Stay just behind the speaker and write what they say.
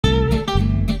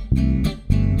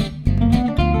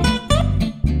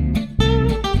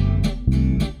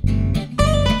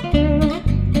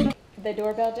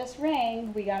doorbell just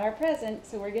rang. We got our present,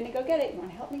 so we're gonna go get it. You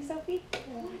wanna help me, Sophie?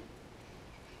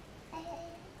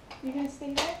 You gonna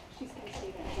stay there? She's gonna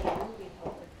stay there. So I'm gonna be a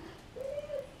helper.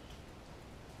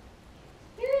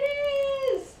 Here it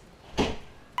is!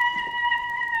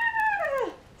 Ah!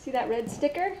 See that red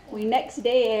sticker? We next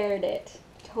day aired it.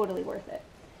 Totally worth it.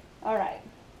 All right.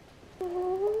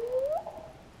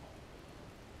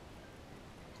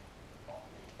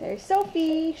 There's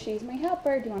Sophie. She's my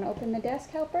helper. Do you want to open the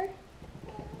desk, helper?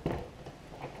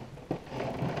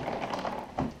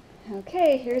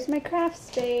 Okay, here's my craft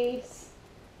space.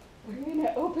 We're going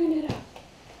to open it up.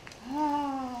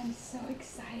 Ah, I'm so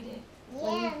excited.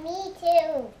 Yeah, me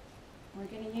too. We're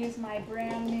going to use my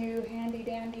brand new handy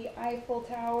dandy Eiffel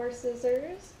Tower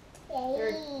scissors. Yay.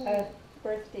 They're a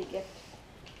birthday gift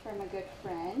from a good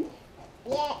friend.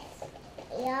 Yes.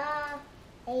 Yeah.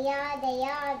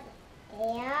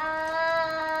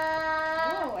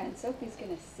 Oh, and Sophie's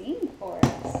going to sing for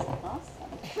us.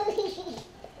 Awesome.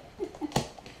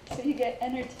 So you get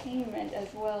entertainment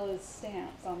as well as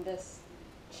stamps on this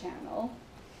channel.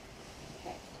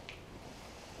 Okay.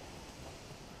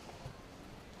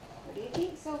 What do you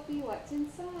think, Sophie? What's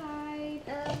inside?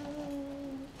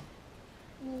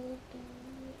 Maybe it's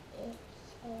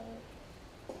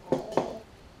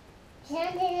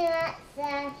Stampin' Up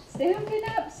stuff. Stampin'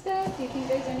 Up stuff. Do you think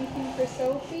there's anything for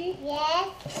Sophie? Yes.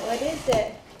 What is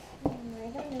it? I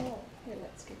don't know. Here,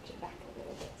 let's scooch it back a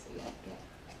little bit so you don't get...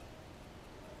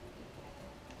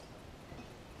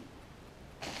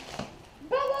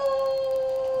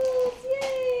 Bubbles!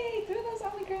 Yay! Throw those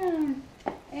on the ground.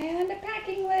 And a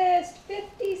packing list.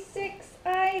 56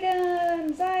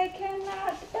 items. I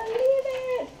cannot believe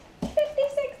it.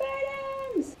 56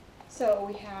 items. So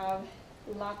we have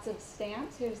lots of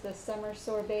stamps. Here's the Summer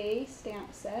Sorbet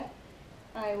stamp set.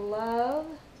 I love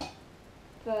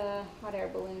the hot air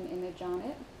balloon image on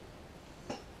it.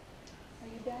 Are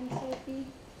you done, Sophie?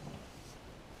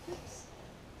 Oops.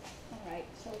 All right,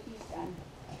 Sophie's done.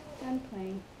 Done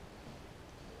playing.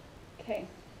 Okay.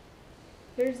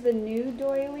 Here's the new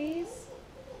doilies.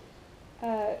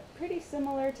 Pretty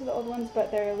similar to the old ones, but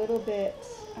they're a little bit,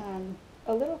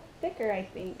 a little thicker, I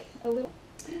think. A little.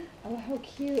 Oh, how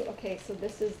cute. Okay, so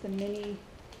this is the mini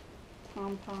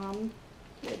pom-pom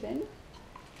ribbon.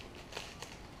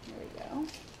 There we go.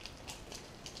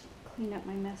 Clean up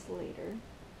my mess later.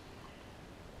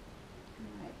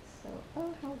 Alright, so,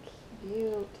 oh, how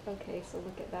cute. Okay, so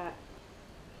look at that.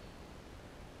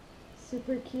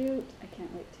 Super cute. I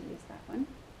can't wait to use that one.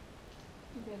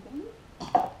 Ribbon.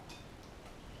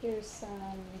 Here's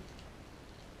some,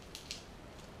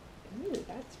 ooh,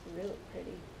 that's really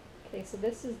pretty. Okay, so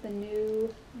this is the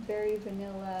new, very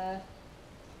vanilla,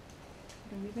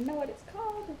 I don't even know what it's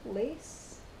called,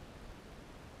 lace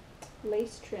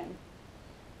trim.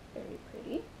 Very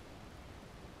pretty.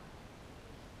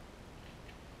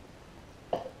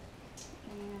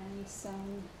 And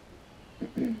some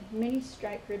mini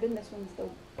stripe ribbon. This one's the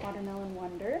Watermelon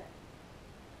Wonder.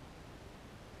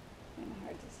 Kind of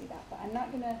hard to see that, but I'm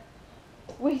not going to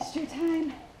waste your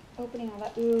time opening all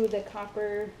that. Ooh, the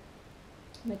copper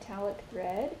metallic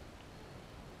thread.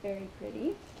 Very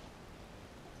pretty.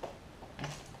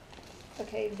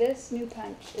 Okay, this new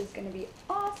punch is going to be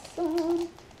awesome.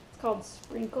 It's called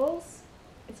Sprinkles.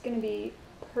 It's going to be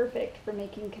perfect for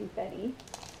making confetti,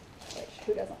 which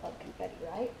who doesn't love confetti,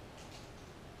 right?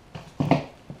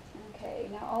 Okay,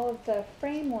 now all of the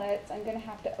framelets I'm going to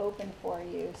have to open for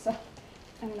you. So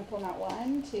I'm going to pull them out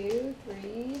 1, 2,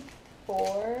 3,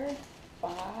 4,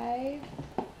 5,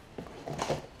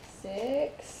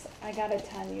 6. I got a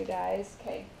ton, you guys.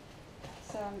 Okay,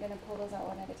 so I'm going to pull those out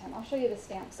one at a time. I'll show you the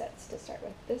stamp sets to start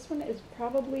with. This one is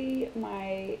probably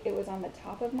it was on the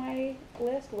top of my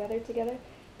list, Weathered Together,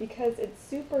 because it's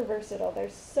super versatile.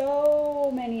 There's so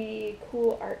many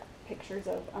cool art pictures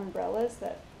of umbrellas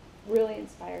that really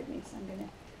inspired me, so I'm going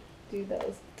to do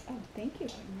those. Oh, thank you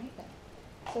for right there.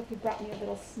 Sophie brought me a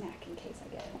little snack in case I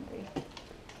get hungry.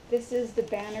 This is the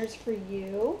Banners for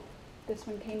You. This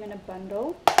one came in a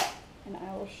bundle, and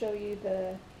I will show you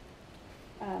the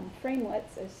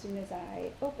framelets as soon as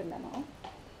I open them all.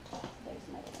 There's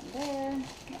another one there.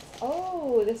 Yes.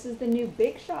 Oh, this is the new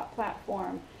Big Shot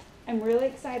platform. I'm really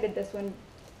excited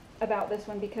about this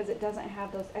one because it doesn't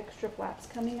have those extra flaps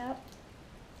coming up.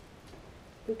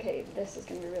 Okay, this is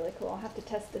going to be really cool. I'll have to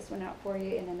test this one out for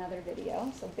you in another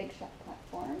video. So Big Shot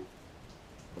platform.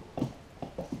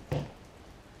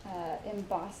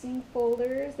 Embossing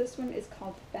folders. This one is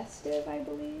called Festive, I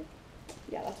believe.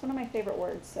 Yeah, that's one of my favorite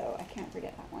words, so I can't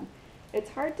forget that one. It's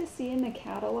hard to see in the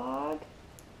catalog,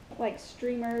 like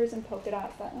streamers and polka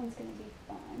dots. That one's going to be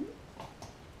fun.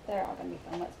 They're all gonna be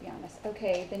fun, let's be honest.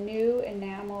 Okay, the new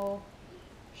enamel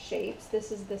shapes. This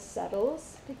is the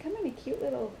Settles. They come in a cute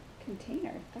little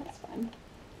container. That's fun.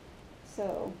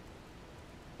 So,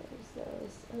 there's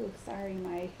those. Oh, sorry,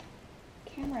 my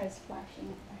camera is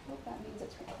flashing. I hope that means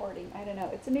it's recording. I don't know.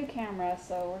 It's a new camera,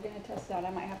 so we're gonna test it out.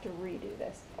 I might have to redo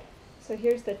this. So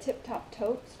here's the Tip Top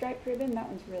Taupe striped ribbon. That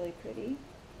one's really pretty.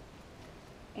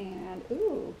 And,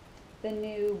 ooh, the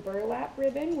new burlap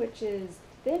ribbon, which is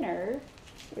thinner,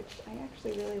 which I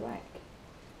actually really like.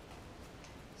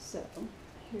 So,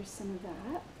 here's some of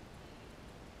that.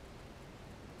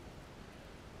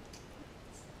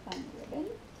 It's a fun ribbon.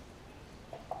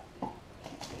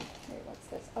 Here, what's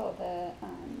this? Oh, the,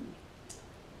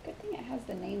 good thing it has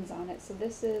the names on it. So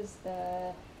this is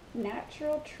the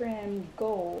Natural Trim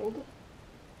Gold.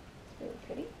 It's really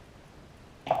pretty.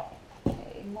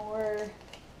 Okay, more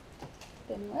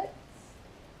thinlets.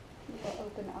 We'll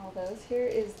open all those. Here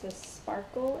is the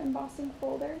Sparkle embossing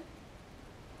folder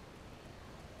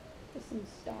with some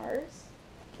stars.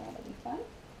 That'll be fun.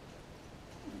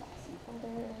 Embossing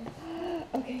folder.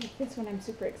 Okay, this one I'm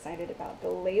super excited about. The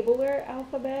Labeler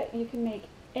alphabet. You can make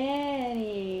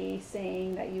any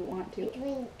saying that you want to.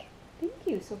 Drink. Thank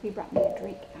you. Sophie brought me a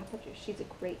drink. Apple juice. She's a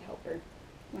great helper.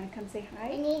 You want to come say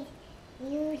hi? I need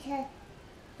you to.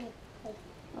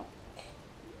 Oh.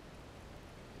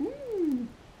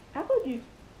 Apple juice.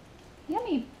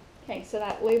 Yummy. Okay, so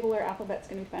that Labeler alphabet's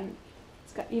gonna be fun.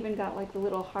 It's even got like the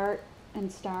little heart and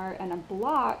star and a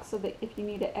block so that if you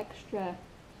need an extra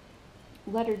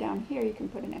letter down here, you can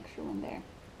put an extra one there.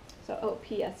 So, oh,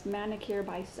 P.S. Manicure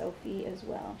by Sophie as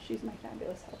well. She's my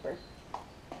fabulous helper.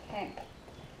 Okay.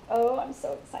 Oh, I'm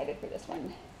so excited for this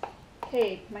one.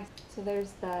 Okay, so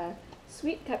there's the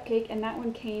Sweet Cupcake, and that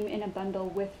one came in a bundle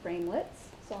with framelits.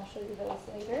 So I'll show you those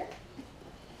later.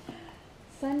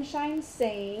 Sunshine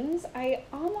Sayings. I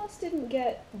almost didn't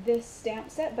get this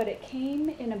stamp set, but it came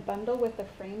in a bundle with the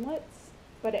framelits,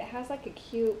 but it has like a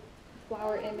cute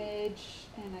flower image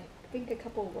and I think a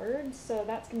couple words, so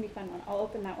that's gonna be a fun one. I'll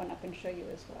open that one up and show you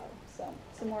as well. So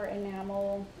some more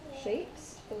enamel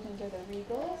shapes. Those ones are the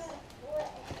Regals.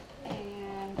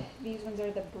 And these ones are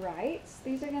the Brights.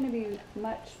 These are gonna be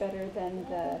much better than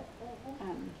the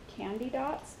Candy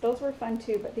Dots. Those were fun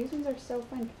too, but these ones are so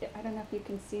fun. I don't know if you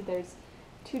can see, there's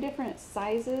two different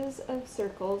sizes of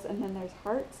circles, and then there's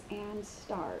hearts and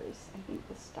stars. I think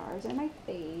the stars are my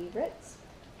favorites.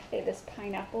 Okay, this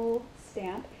pineapple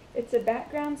stamp. It's a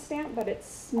background stamp, but it's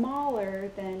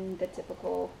smaller than the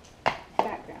typical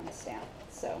background stamp.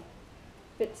 So,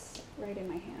 fits right in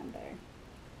my hand there.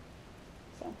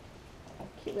 So,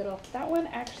 a cute little, that one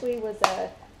actually was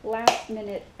a last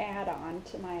minute add-on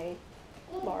to my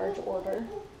large order.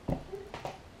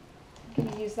 I'm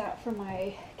gonna use that for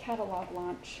my catalog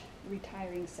launch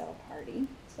retiring sale party,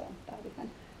 so that'll be fun.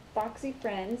 Foxy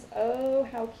Friends. Oh,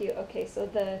 how cute. Okay, so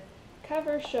the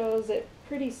cover shows it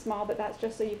pretty small, but that's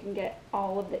just so you can get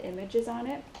all of the images on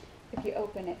it. If you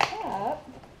open it up,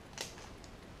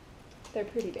 they're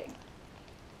pretty big.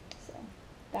 So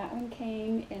that one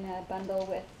came in a bundle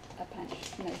with a punch,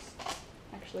 and there's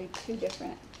actually two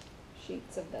different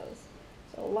sheets of those.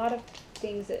 So a lot of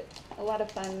things that, a lot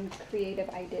of fun creative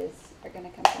ideas are going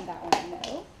to come from that one, I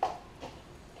know.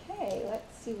 Okay,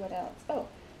 let's see what else. Oh,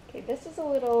 okay, this is a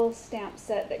little stamp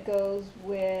set that goes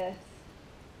with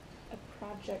a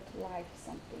Project Life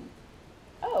something.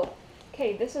 Oh,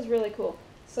 okay, this is really cool.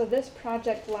 So this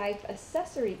Project Life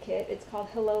accessory kit, it's called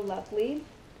Hello Lovely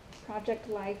Project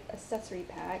Life accessory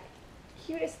pack.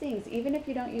 Cutest things, even if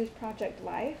you don't use Project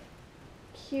Life,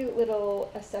 cute little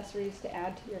accessories to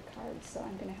add to your cards. So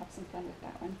I'm going to have some fun with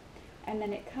that one. And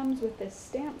then it comes with this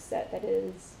stamp set that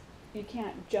is, you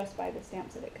can't just buy the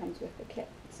stamp set, it comes with the kit.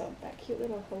 So that cute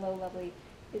little Hello Lovely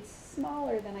is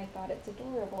smaller than I thought. It's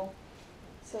adorable.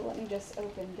 So let me just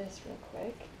open this real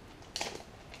quick.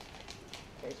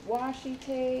 There's washi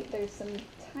tape, there's some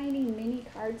tiny mini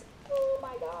cards. Oh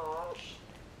my gosh,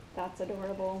 that's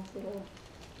adorable. Little.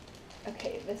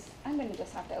 Okay, this, I'm gonna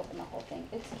just have to open the whole thing.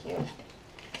 It's cute.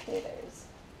 Okay, there's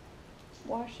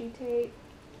washi tape.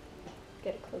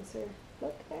 Get a closer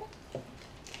look there.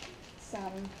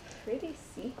 Some pretty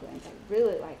sequins. I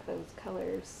really like those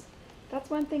colors.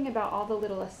 That's one thing about all the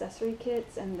little accessory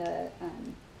kits and the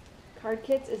card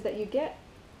kits, is that you get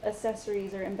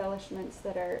accessories or embellishments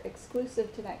that are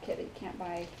exclusive to that kit that you can't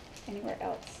buy anywhere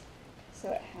else. So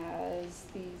it has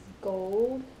these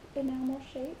gold enamel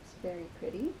shapes, very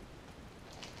pretty.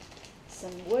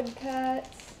 Some wood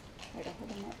cuts. Try to hold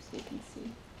them up so you can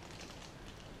see.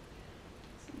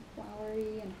 Some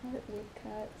flowery and heart wood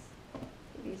cuts.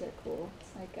 These are cool.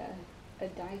 It's like a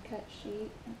die cut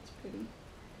sheet. That's pretty.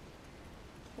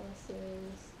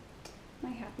 Pluses. my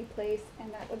happy place,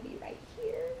 and that would be right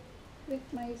here with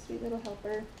my sweet little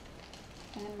helper.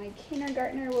 And my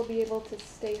kindergartner will be able to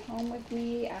stay home with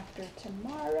me after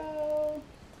tomorrow.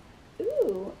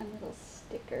 Ooh, and little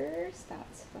stickers,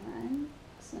 that's fun.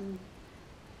 Some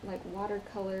like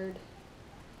watercolored,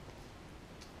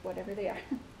 whatever they are,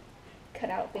 cut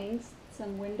out things.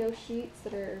 Some window sheets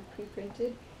that are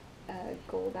pre-printed.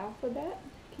 Gold alphabet,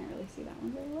 can't really see that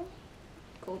one very well.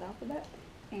 Gold alphabet,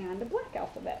 and a black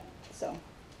alphabet. So,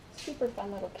 super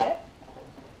fun little kit.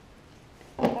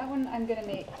 That one I'm gonna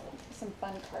make some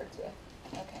fun cards with.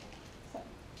 Okay, so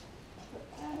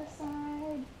put that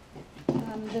aside.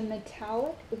 The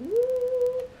metallic,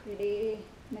 ooh, pretty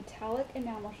metallic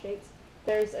enamel shapes.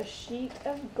 There's a sheet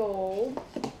of gold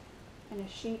and a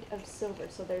sheet of silver.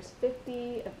 So there's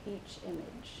 50 of each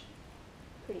image.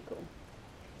 Pretty cool.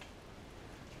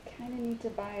 Kind of need to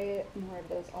buy more of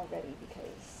those already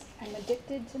because I'm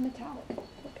addicted to metallic.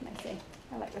 What can I say?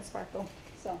 I like the sparkle.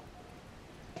 So,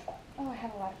 oh, I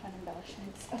have a lot of fun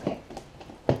embellishments. Okay.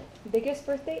 Biggest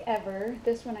birthday ever.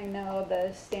 This one I know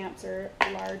the stamps are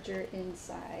larger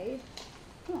inside.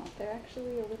 Oh, they're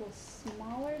actually a little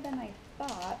smaller than I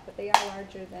thought, but they are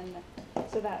larger than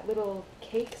so that little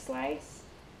cake slice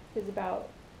is about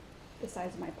the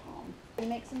size of my palm. We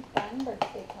make some fun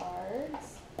birthday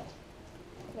cards.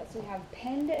 So we have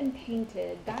penned and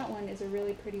painted. That one is a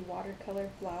really pretty watercolor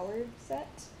flower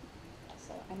set.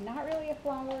 So I'm not really a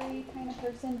flowery kind of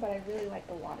person, but I really like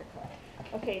the watercolor.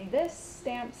 Okay, this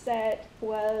stamp set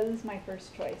was my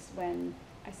first choice when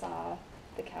I saw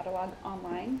the catalog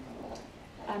online.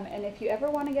 And if you ever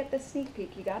want to get this sneak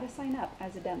peek, you got to sign up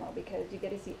as a demo because you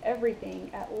get to see everything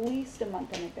at least a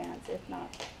month in advance, if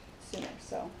not sooner.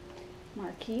 So,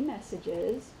 marquee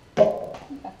messages.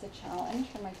 That's a challenge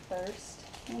for my first.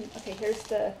 Okay, here's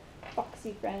the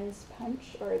Foxy Friends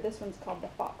punch, or this one's called the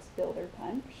Fox Builder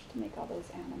punch to make all those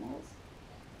animals.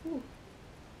 Ooh.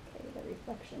 Okay, the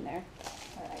reflection there.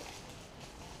 All right.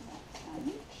 That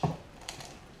punch.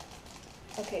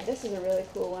 Okay, this is a really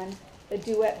cool one. The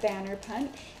Duet Banner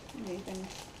punch. You can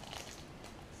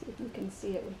see if you can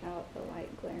see it without the light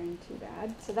glaring too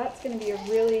bad. So that's going to be a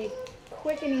really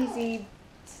quick and easy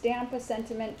stamp a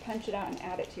sentiment, punch it out, and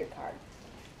add it to your card.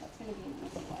 That's going to be an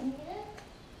easy one.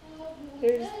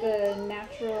 Here's the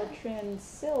Natural Trim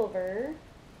Silver.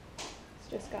 It's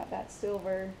just got that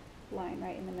silver line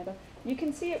right in the middle. You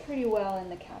can see it pretty well in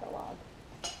the catalog,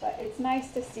 but it's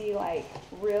nice to see like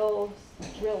real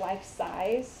life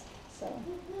size. So,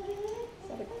 is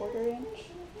that a 1/4 inch?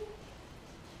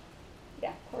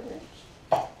 Yeah, 1/4 inch.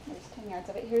 There's 10 yards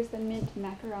of it. Here's the mint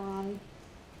macaron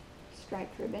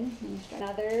striped ribbon.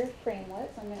 Another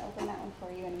framelit, so I'm going to open that one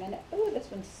for you in a minute. Oh, this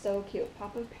one's so cute.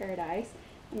 Pop of Paradise.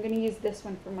 I'm going to use this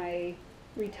one for my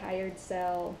retired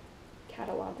cell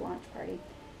catalog launch party.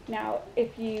 Now,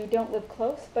 if you don't live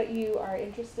close, but you are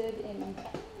interested in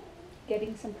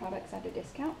getting some products at a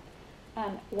discount,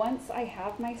 once I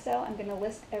have my sale, I'm going to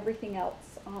list everything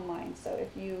else online. So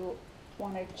if you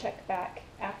want to check back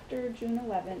after June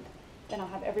 11th, then I'll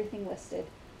have everything listed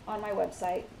on my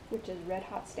website, which is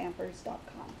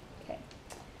redhotstampers.com. Okay.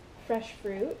 Fresh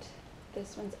fruit.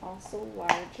 This one's also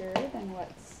larger than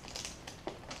what's...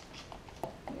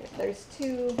 There's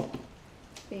two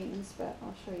things, but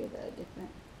I'll show you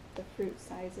the fruit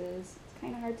sizes. It's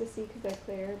kind of hard to see because they're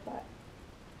clear, but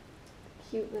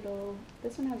cute little,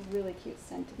 this one has really cute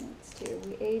sentiments too.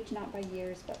 We age not by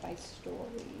years, but by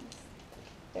stories.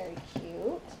 Very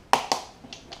cute.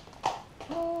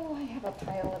 Oh, I have a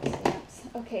pile of stamps.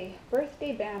 Okay,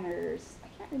 birthday banners. I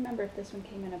can't remember if this one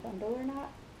came in a bundle or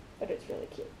not, but it's really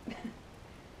cute.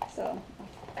 So,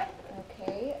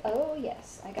 okay. Oh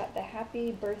yes, I got the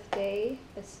happy birthday,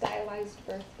 the stylized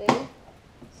birthday.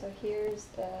 So here's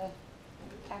the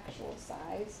actual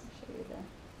size. I'll show you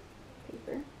the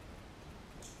paper.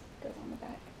 Goes on the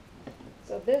back.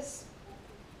 So this,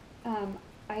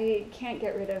 I can't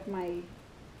get rid of my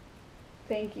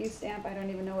thank you stamp. I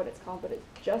don't even know what it's called, but it's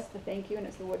just the thank you and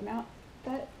it's the wood mount.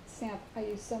 That stamp I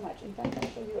use so much. In fact, I'll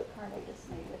show you what card I just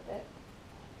made with it.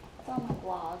 It's on my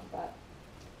blog, but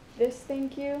this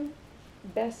thank you,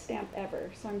 best stamp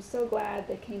ever. So I'm so glad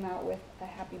they came out with a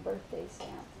happy birthday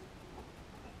stamp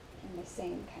in the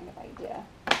same kind of idea.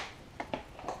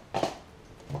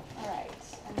 Alright,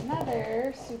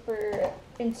 another super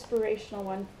inspirational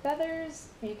one. Feathers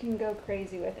you can go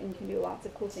crazy with and you can do lots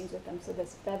of cool things with them. So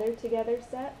this Feather Together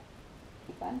set,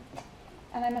 fun.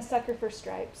 And I'm a sucker for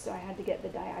stripes, so I had to get the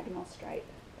diagonal stripe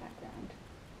background.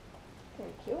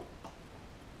 Very cute.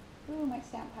 Ooh, my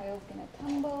stamp pile's gonna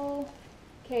tumble.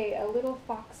 Okay, a little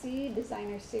Foxy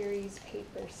Designer Series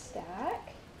paper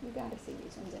stack. You gotta see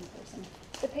these ones in person.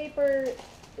 The paper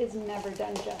is never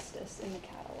done justice in the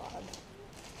catalog.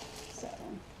 So,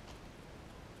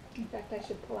 in fact, I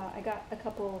should pull out, I got a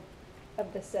couple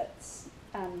of the sets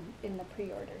in the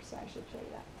pre-order, so I should show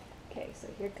you that. Okay, so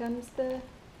here comes the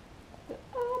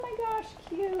oh my gosh,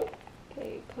 cute.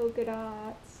 Okay, polka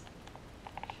dots,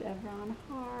 chevron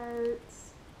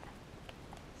hearts,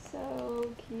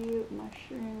 so cute,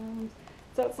 mushrooms.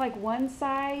 So it's like one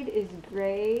side is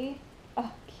gray,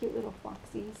 oh, cute little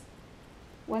foxies.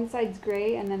 One side's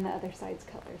gray and then the other side's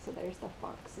color. So there's the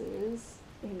foxes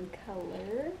in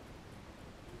color,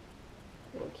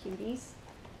 little cuties,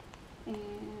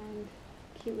 and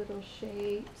cute little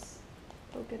shapes,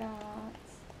 polka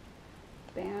dots,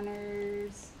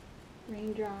 banners,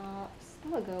 raindrops.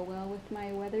 That'll go well with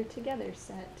my Weather Together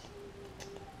set.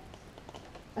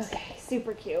 Okay,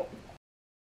 super cute.